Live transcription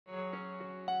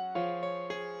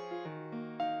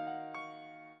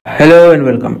Hello and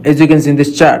welcome. As you can see in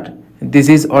this chart, this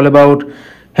is all about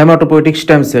hematopoietic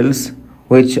stem cells,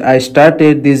 which I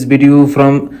started this video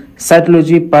from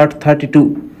Cytology part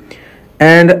 32.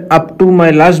 And up to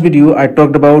my last video, I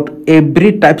talked about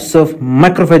every types of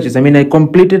macrophages. I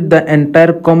completed the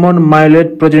entire common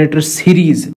myeloid progenitor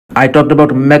series. I talked about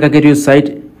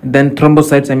megakaryocyte, then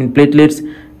thrombocytes, platelets.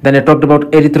 Then I talked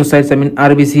about erythrocytes,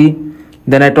 RBC.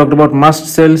 Then I talked about mast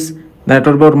cells. Then I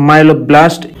talked about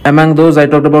myeloblast. Among those, I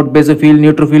talked about basophil,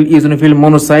 neutrophil, eosinophil,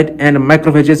 monocyte, and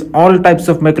macrophages, all types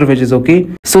of macrophages, okay?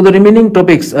 So the remaining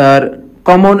topics are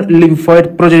common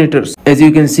lymphoid progenitors. As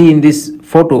you can see in this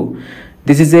photo,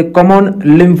 this is a common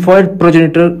lymphoid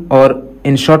progenitor, or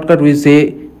in shortcut we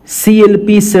say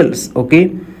CLP cells,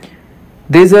 okay?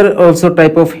 These are also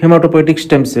type of hematopoietic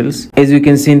stem cells. As you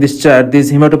can see in this chart,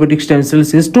 these hematopoietic stem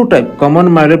cells is two type: common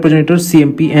myeloid progenitor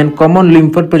CMP and common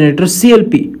lymphoid progenitor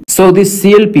CLP. So this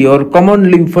CLP or common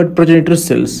lymphoid progenitor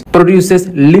cells produces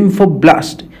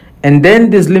lymphoblast, and then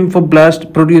this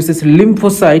lymphoblast produces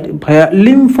lymphocyte via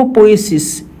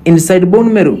lymphopoiesis inside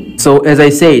bone marrow. So as I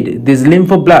said, this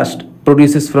lymphoblast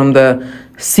produces from the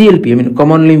CLP,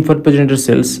 common lymphoid progenitor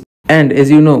cells. And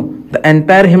as you know, the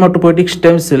entire hematopoietic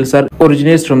stem cells are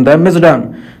originates from the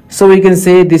mesoderm. So we can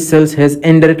say these cells has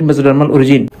indirect mesodermal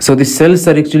origin. So these cells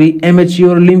are actually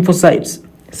immature lymphocytes.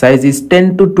 Size is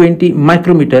 10 to 20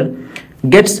 micrometer,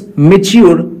 gets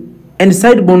mature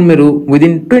inside bone marrow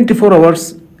within 24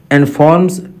 hours and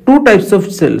forms two types of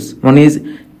cells. One is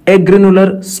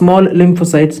agranular small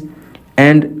lymphocytes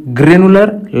and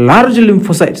granular large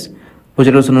lymphocytes, which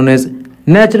are also known as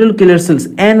natural killer cells,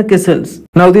 NK cells.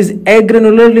 Now these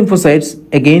agranular lymphocytes,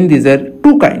 again these are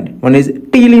two kind. One is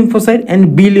T lymphocyte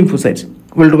and B lymphocytes.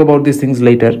 We'll talk about these things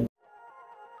later.